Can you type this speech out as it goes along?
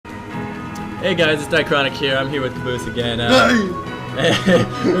Hey guys, it's Dychronic here. I'm here with Caboose again.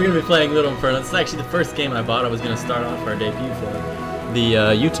 We're going to be playing Little Inferno. This is actually the first game I bought. I was going to start off our debut for the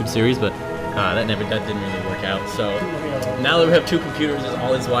YouTube series, but that didn't really work out. So now that we have two computers, there's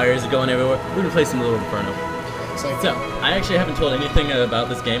all these wires going everywhere, we're going to play some Little Inferno. So, I actually haven't told anything about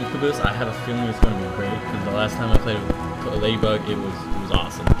this game, Caboose. I have a feeling it's going to be great, because the last time I played with Ladybug, it was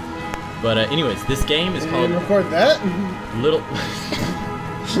awesome. But anyways, this game is called... You didn't record that? Little...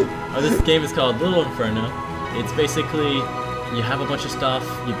 this game is called Little Inferno. It's basically, you have a bunch of stuff,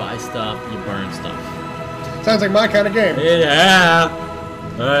 you buy stuff, you burn stuff. Sounds like my kind of game. Yeah!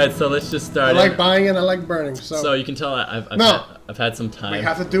 Alright, so let's just start. I like buying and I like burning, so you can tell I've had some time. We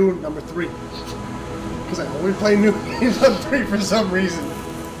have to do number 3. Because I only play new games on 3 for some reason.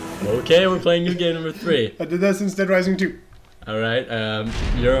 Okay, we're playing new game number 3. I did that since Dead Rising 2. Alright,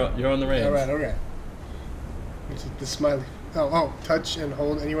 you're on the reins. Alright, okay. What's the smiley? Oh, touch and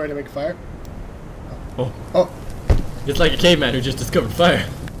hold anywhere to make fire. Oh. It's like a caveman who just discovered fire.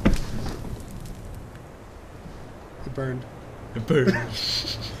 It burned. It burned.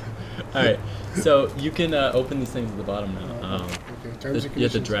 Alright, so you can open these things at the bottom now. Okay. Terms and you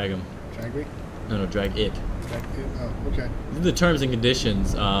have to conditions. drag them. Drag me? No, drag it. Drag it? Oh, okay. The terms and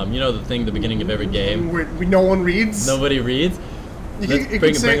conditions. You know the thing at the beginning of every game. Where no one reads? Nobody reads?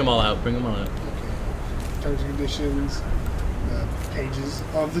 Bring them all out. Bring them all out. Okay. Terms and conditions. Pages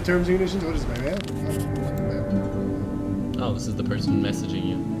of the terms and conditions. What is my map? Oh, this is the person messaging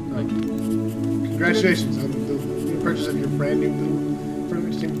you. Congratulations on the purchase of your brand new little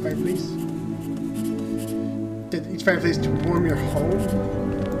furniture fireplace. Each fireplace to warm your home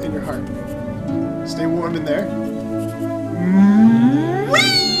and your heart. Stay warm in there.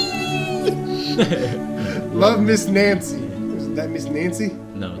 Love, Miss Nancy. Is that Miss Nancy?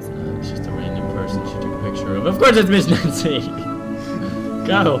 No, it's not. It's just a random person she took a picture of. Of course it's Miss Nancy!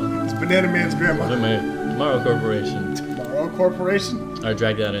 Go! It's Banana Man's grandma. Wait a minute. Tomorrow Corporation. Tomorrow Corporation? Alright,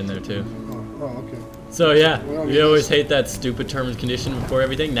 drag that in there too. Oh, okay. So yeah, we always hate that stupid term and condition before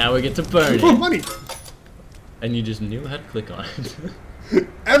everything. Now we get to burn it. Money! And you just knew how to click on it.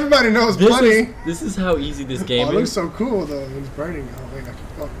 Everybody knows money! This is how easy this game is. It looks so cool though. It's burning. Oh wait,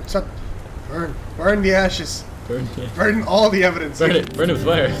 it's not. Burn. Burn the ashes. Burn all the evidence. Burn it. Burn it with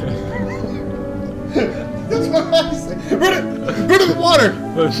fire. That's what I say. Burn it. Burn it with water.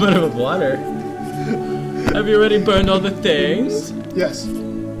 Burn it with water. Have you already burned all the things? Yes.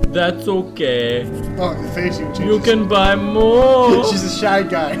 That's okay. Oh, the face you change. You can buy more. She's a shy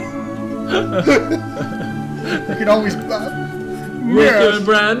guy. You can always buy. With your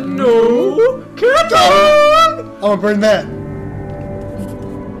brand new carton. I'm gonna burn that.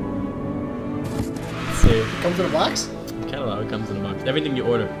 See. Comes in a box? Catalog comes in a box. Everything you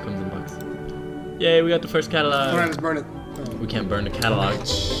order comes in a box. Yay, we got the first catalog. Alright, let's burn it. We can't burn the catalog.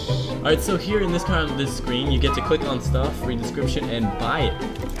 Alright, so here in this part of this screen, you get to click on stuff, read description, and buy it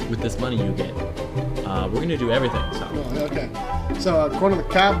with this money you get. We're gonna do everything, so. Oh, okay. So, corn on the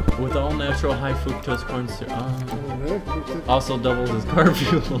cob. With all natural high fructose corn syrup. Also doubles as carb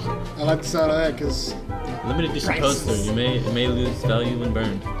fuel. I like the sound of that because. Limited edition poster. It may lose value when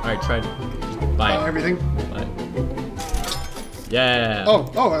burned. Alright, try it. Buy it. Everything? Buy it. Yeah. Oh,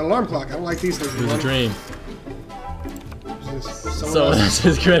 an alarm clock. I don't like these things. It was a dream. So that's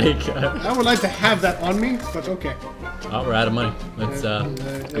his credit card. I would like to have that on me, but okay. Oh, we're out of money. Let's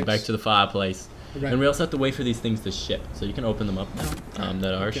go back to the fireplace. Right. And we also have to wait for these things to ship. So you can open them up now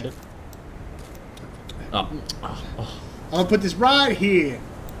that are shipped. Oh. I'm gonna put this right here.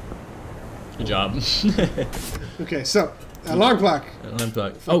 Good job. Okay, so alarm clock. Alarm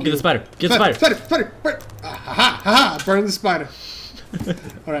clock. Oh, get the spider. Get the spider. Spider. Burn. Ha. Burn the spider.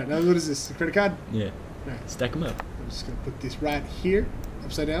 All right, now what is this? A credit card? Yeah. Right. Stack them up. I'm just gonna put this right here,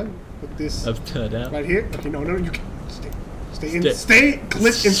 upside down. Put this upside down. Right here. Okay, no, you can stay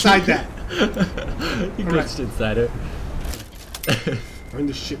glitched inside that. You glitched inside it. Burn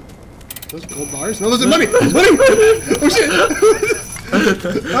the shit. Those gold bars? No, those are money. Money. Oh shit.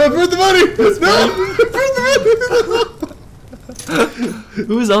 Burn the money. No. Burn the money.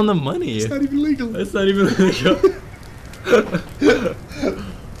 Who's on the money? It's not even legal. It's not even legal.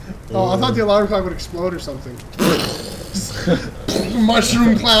 Oh, I thought the alarm clock would explode or something.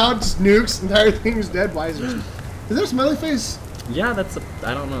 Mushroom cloud, just nukes, entire thing is dead. Why is there? Is there a smiley face? Yeah,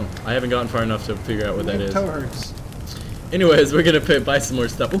 I don't know. I haven't gotten far enough to figure out what that is. Toe hurts. Anyways, we're gonna buy some more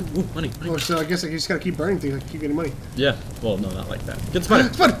stuff. Ooh, money. Oh, so I guess you just gotta keep burning things, like keep getting money. Yeah. Well, no, not like that. Get the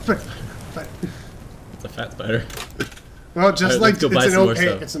spider. Spider. It's a fat spider. Well, just right, like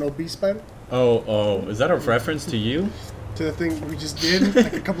it's an obese spider. Oh, is that a reference to you? To the thing we just did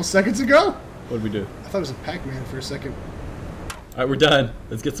like a couple seconds ago? What did we do? I thought it was a Pac-Man for a second. Alright, we're done.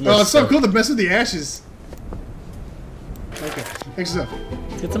 Let's get some more Oh, it's so stuff. cool to mess with the ashes. Okay, next up.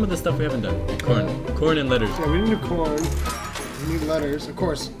 Let's get some of the stuff we haven't done. Corn and letters. Yeah, we need corn. We need letters, of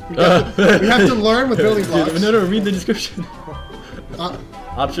course. We have to learn with building blocks. No, read the description. Uh,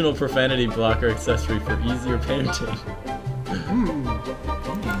 Optional profanity blocker accessory for easier parenting.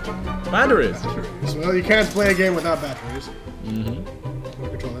 Batteries. Batteries. Well, you can't play a game without batteries. Mm-hmm.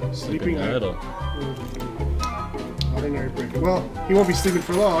 Controller. Sleeping Like a idle. metal. Ordinary break. Well, he won't be sleeping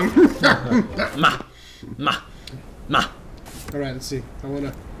for long. Ma. Alright, let's see. I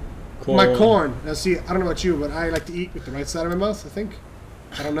wanna... Corn. My corn. Now see, I don't know about you, but I like to eat with the right side of my mouth, I think.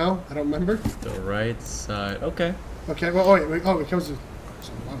 I don't know. I don't remember. The right side. Okay. Okay, well, oh, wait. Oh, it comes to...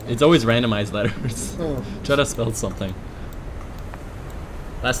 It's always randomized letters. Oh. Try to spell something.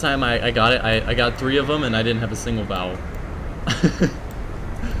 Last time I got it, I got 3 of them and I didn't have a single vowel.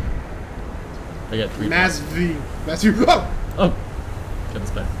 I got 3. Masv. Oh! Oh! Get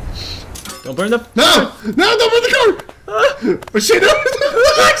this back. Don't burn the... No! No, don't burn the corn! Oh shit, no!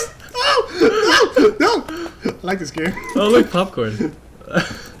 Relax! No! I like this game. Oh, look, popcorn.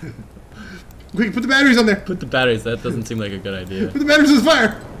 Quick, put the batteries on there. Put the batteries, that doesn't seem like a good idea. Put the batteries on the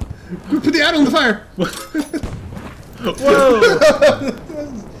fire. Quick, put the adder on the fire. Whoa!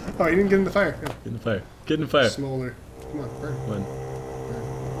 Oh, you didn't get in the fire. Yeah. Get in the fire. Get in the fire. Smolder. Come on, burn. One.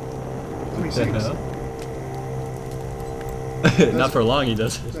 How many The seconds? hell? Not for long, he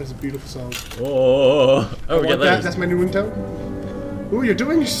does it. That's a beautiful song. Oh, we get letters. That's my new ringtone. Ooh, you're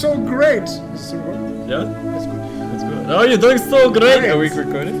doing so great. Is this recording? Yeah? That's good. That's good. Oh, you're doing so great! Great. Are we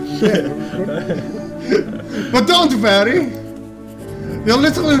recording? But don't worry. Your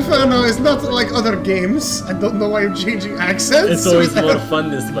little Inferno is not like other games. I don't know why you're changing accents. It's always more fun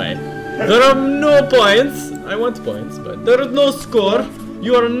this way. There are no points. I want points, but there is no score.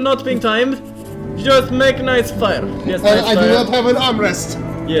 You are not being timed. Just make nice fire. Yes, nice I fire. do not have an armrest.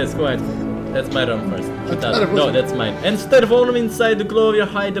 Yes, go ahead. That's my round first. thought it was- No, that's mine. Instead of only inside the glow of your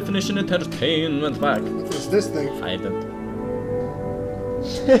high definition entertainment pack. What's this thing? I don't.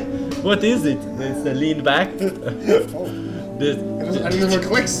 What is it? It's the lean back. This, I don't know what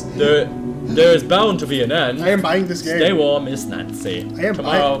clicks. there's bound to be an end. I am buying this game. Stay warm, Miss Nancy. I am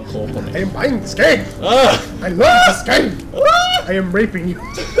Tomorrow, I corporate. am buying this game. Ah! I love this game. I am raping you.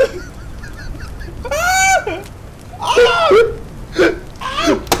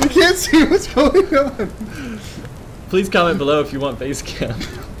 You can't see what's going on. Please comment below if you want face cam.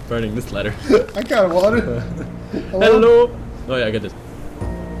 Burning this letter. I kind of want it. Hello. Oh yeah, I got this.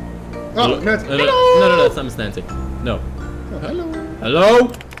 Oh, no, it's, No, that's not Miss Nancy. No. Oh, hello.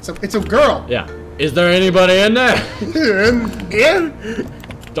 Hello? It's a girl. Yeah. Is there anybody in there? And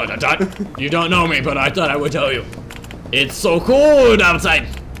Dot, dot, dot. You don't know me, but I thought I would tell you. It's so cold outside.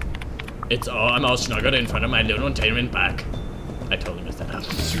 It's I'm all snuggled in front of my little entertainment pack. I totally messed that up.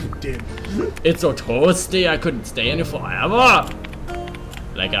 you did. It's so toasty I couldn't stay in it forever.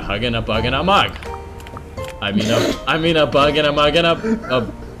 Like a hug and a bug and a mug. I mean a bug and a mug and a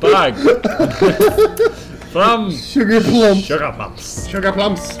bug. From Sugar plums. Sugar Plums. Sugar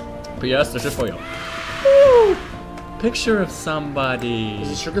plums. P.S. This is for you. Ooh, picture of somebody.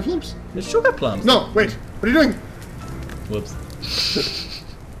 Is it sugar plums? It's Sugar Plums. No, wait. What are you doing? Whoops.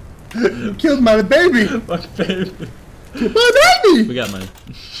 You killed my baby. My baby. My baby. We got money.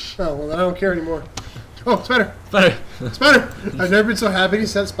 Oh, well, I don't care anymore. Oh, spider. Spider. Spider. I've never been so happy to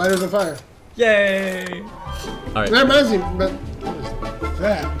set spiders on fire. Yay. Alright. That reminds me, but what is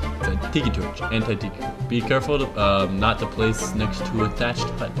that? It's a tiki torch. Anti-tiki. Be careful to, not to place next to a thatched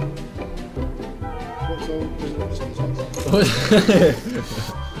hut.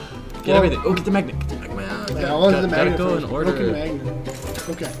 Get everything. Oh, get the magnet. Get the magnet. Yeah, I wanted the Gotta magnet go first. in order. Broken magnet.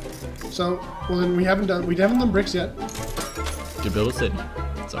 Okay. So, well then we haven't done bricks yet. To build a city.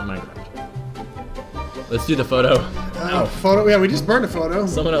 It's on Minecraft. Let's do the photo. Photo. Yeah, we just burned a photo.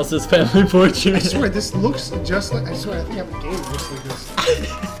 Someone else's family portrait. I swear this looks just like. I swear I think I have a game that looks like this.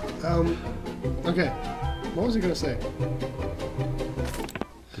 Okay. What was I gonna say?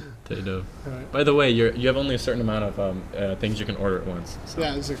 Potato. Alright. By the way, you have only a certain amount of things you can order at once. So.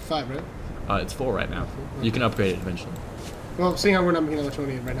 Yeah, it's like 5, right? It's 4 right now. You can upgrade it eventually. Well, seeing how we're not making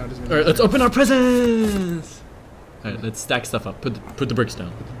electronic right now doesn't All right, let's open our presents. All right, let's stack stuff up. Put the bricks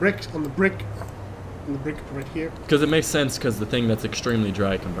down. brick on the brick right here. Because it makes sense. Because the thing that's extremely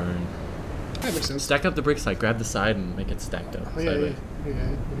dry can burn. That makes sense. Stack up the bricks. Like grab the side and make it stacked up. Oh, yeah, sideways.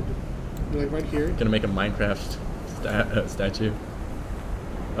 yeah. Like right here. Gonna make a Minecraft statue.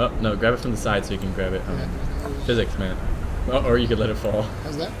 Oh no! Grab it from the side so you can grab it. Physics, man. Oh, or you could let it fall.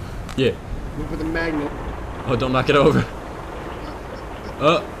 How's that? Yeah. Move with a magnet. Oh, don't knock it over.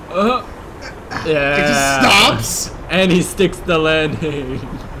 Yeah. It just stops. And he sticks the landing.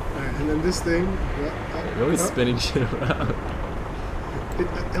 Alright, and then this thing. You're always spinning shit around.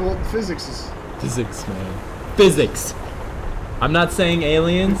 Well, physics is. Physics, man. Physics. I'm not saying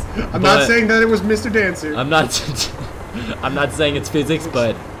aliens. I'm not saying that it was Mr. Dancer. I'm not. I'm not saying it's physics,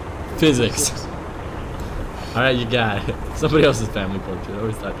 but physics. All right, you got it. Somebody else's family portrait. I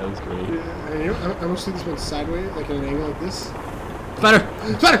always thought that was great. Yeah, I want to see this one sideways, like at an angle like this. Spider!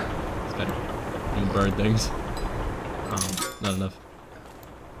 Spider! Spider. You can burn things. Not enough.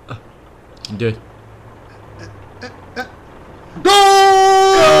 You can do it. Go!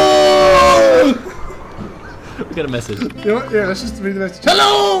 We got a message. You know what? Yeah, let's just read the message.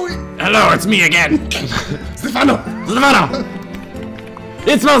 Hello! Hello, it's me again. Stefano! Stefano!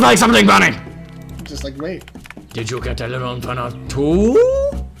 It smells like something burning. Just like, wait. Did you get a little Inferno too?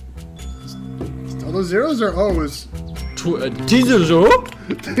 All those zeros or O's? T0?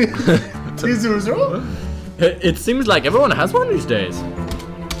 T0? It seems like everyone has one these days.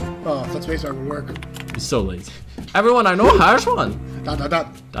 Oh, that's based on work. You're so lazy. Everyone I know has one. Dot, dot, dot.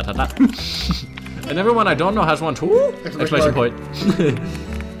 Dot, dot, dot. And everyone I don't know has one too? Exclamation point.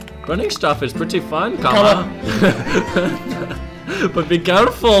 Burning stuff is pretty fun, comma. But be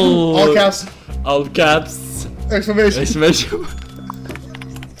careful. All caps. All caps. Exclamation. Exclamation.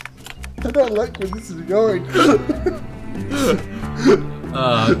 I don't like where this is going.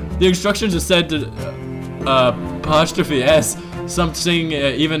 The instructions are said to apostrophe S, something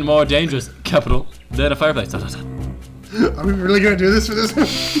even more dangerous, capital, than a fireplace. Dot, dot, dot. Are we really gonna do this for this?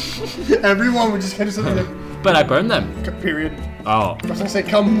 Everyone would just hit something like. But I burned them. Period. Oh. I was gonna say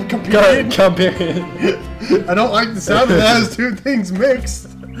come period. Come period. I don't like the sound of that as two things mixed.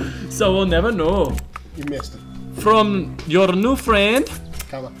 So we'll never know. You missed it. From your new friend,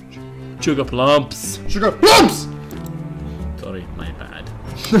 Comma. Sugar Plumps. Sugar plumps! Sorry, my bad.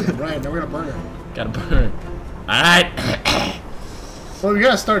 Right, now we're gonna burn it. Gotta burn. Alright. Well, we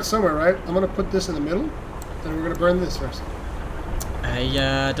gotta start somewhere, right? I'm gonna put this in the middle, and we're gonna burn this first.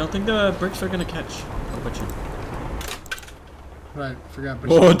 I don't think the bricks are gonna catch. What about you? Right, forgot.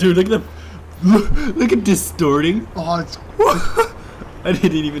 Oh, dude, look at the. Look at distorting. Oh, it's. I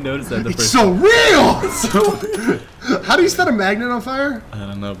didn't even notice that the It's first so real! so weird. How do you set a magnet on fire? I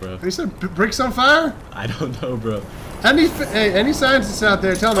don't know, bro. How do you set bricks on fire? I don't know, bro. Any scientists out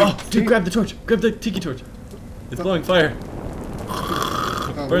there, tell me. Oh, dude, grab the torch. Grab the tiki torch. It's blowing fire.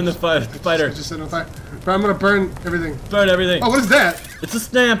 Oh, Burn the spider. Just set it on fire. But I'm gonna burn everything. Burn everything. Oh, what is that? It's a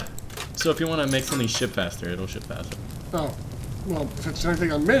stamp. So if you want to make something ship faster, it'll ship faster. Oh, well, if it's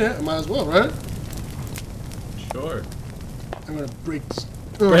anything on minute, I might as well, right? Sure. I'm gonna break this.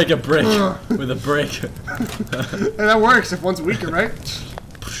 Break a brick with a brick. And that works if one's weaker, right?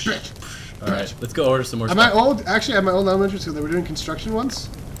 Alright, let's go order some more At stuff. my old, actually at my old elementary school, they were doing construction once.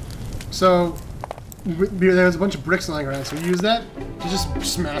 So, there was a bunch of bricks lying around, so we used that to just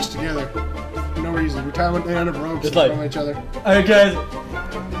smash together. For no reason. We tied one end of ropes It's like- from each other. Alright, guys.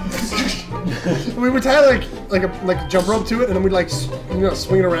 We would tie like a jump rope to it, and then we'd like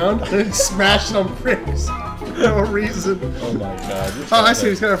swing it around, and then smash it on bricks. For no reason. Oh my god. Oh, I see.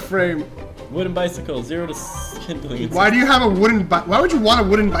 He's got a frame. Wooden bicycle, 0 to kindling. Why do you have a wooden? Why would you want a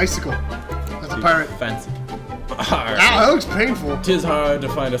wooden bicycle? As a pirate. Fancy. Ow, that looks painful. Tis hard to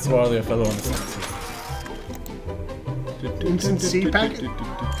find a swarthier fellow on the streets. Instant seed packet?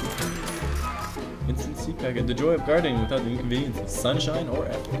 Instant seed packet. The joy of gardening without the inconvenience of sunshine or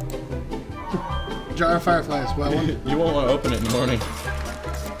effort. Jar of fireflies. Well, You won't want to open it in the morning.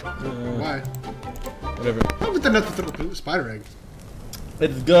 why? Whatever. Oh, but then that's the spider egg.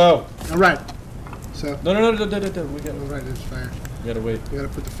 Let's go. All right. So. No. We gotta. All right, there's fire. We gotta wait. We gotta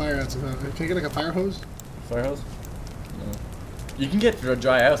put the fire out somehow. Can you get like a fire hose? Firehouse? No. You can get a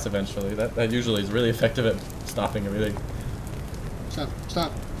dry house eventually. That usually is really effective at stopping everything. Stop.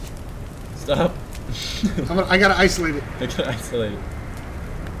 Stop. Stop. I gotta isolate it. I can isolate it.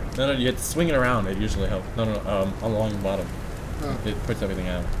 No, you have to swing it around. It usually helps. No, along the bottom. Oh. It puts everything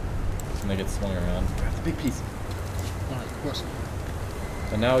out. And they get swung around. Grab the big piece. All right, of course.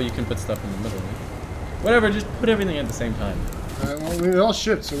 And now you can put stuff in the middle. Right? Whatever, just put everything at the same time. All right, well, we all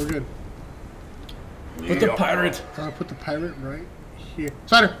shipped, so we're good. Put the pirate. I'll put the pirate right here.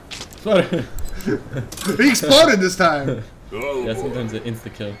 Spider! Spider. He exploded this time. Yeah, sometimes it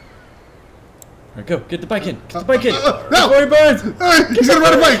insta-kill. Alright, go. Get the bike in. Get the bike in. No! Before he burns. He's gonna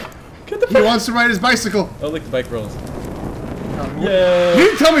ride a bike. Get the He bike. wants to ride his bicycle. Oh, look, the bike rolls. You Yay.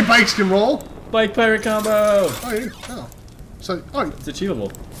 didn't tell me bikes can roll. Bike pirate combo. Oh, yeah. Oh. So, It's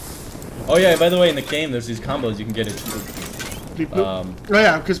achievable. Oh yeah, by the way, in the game, there's these combos you can get achievable. Oh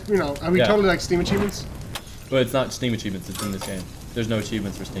yeah, because we Yeah. totally like Steam achievements. But it's not Steam achievements, it's in this game. There's no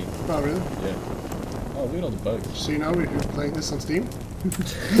achievements for Steam. Oh, really? Yeah. Oh, look at all the bugs. So you know we're playing this on Steam?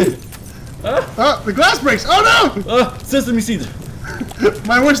 Ah! Oh, the glass breaks! Oh no! Oh, sesame seeds!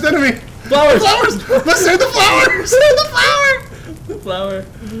 My worst enemy! Flowers! Flowers! Let's save the flowers! Save the flower! The flower.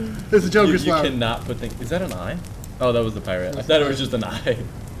 It's a Joker's You flower. cannot put things. Is that an eye? Oh, that was the pirate. I thought it was just an eye.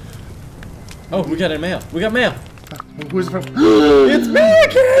 Oh, we got a mail. We got mail. Who's it from? It's me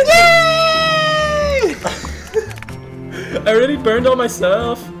again! Yay! I already burned all my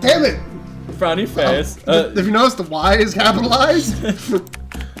stuff. Damn it! Frowny face. Have you noticed the Y is capitalized?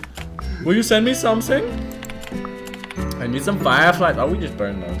 Will you send me something? I need some fireflies. Oh, we just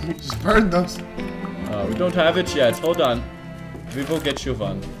burned those. We just burned those. We don't have it yet. Hold on. We will get you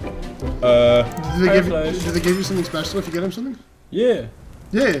one. Do they Fireflies. give you something special if you get them something? Yeah.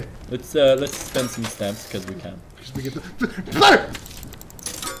 Yeah. Let's spend some stamps because we can. Because we get the fire!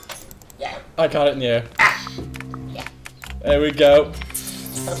 I caught it in the air. There we go.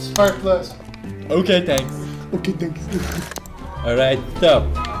 That's fireflies. Okay, thanks. Okay, thanks. Alright,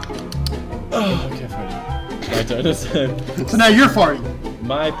 so. Oh, okay, Freddy. My turn to send So now you're farting.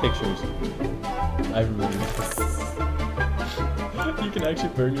 my pictures. I ruined this. You can actually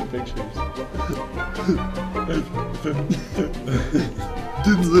burn your pictures.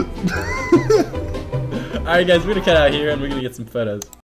 Alright guys, we're gonna cut out here and we're gonna get some photos.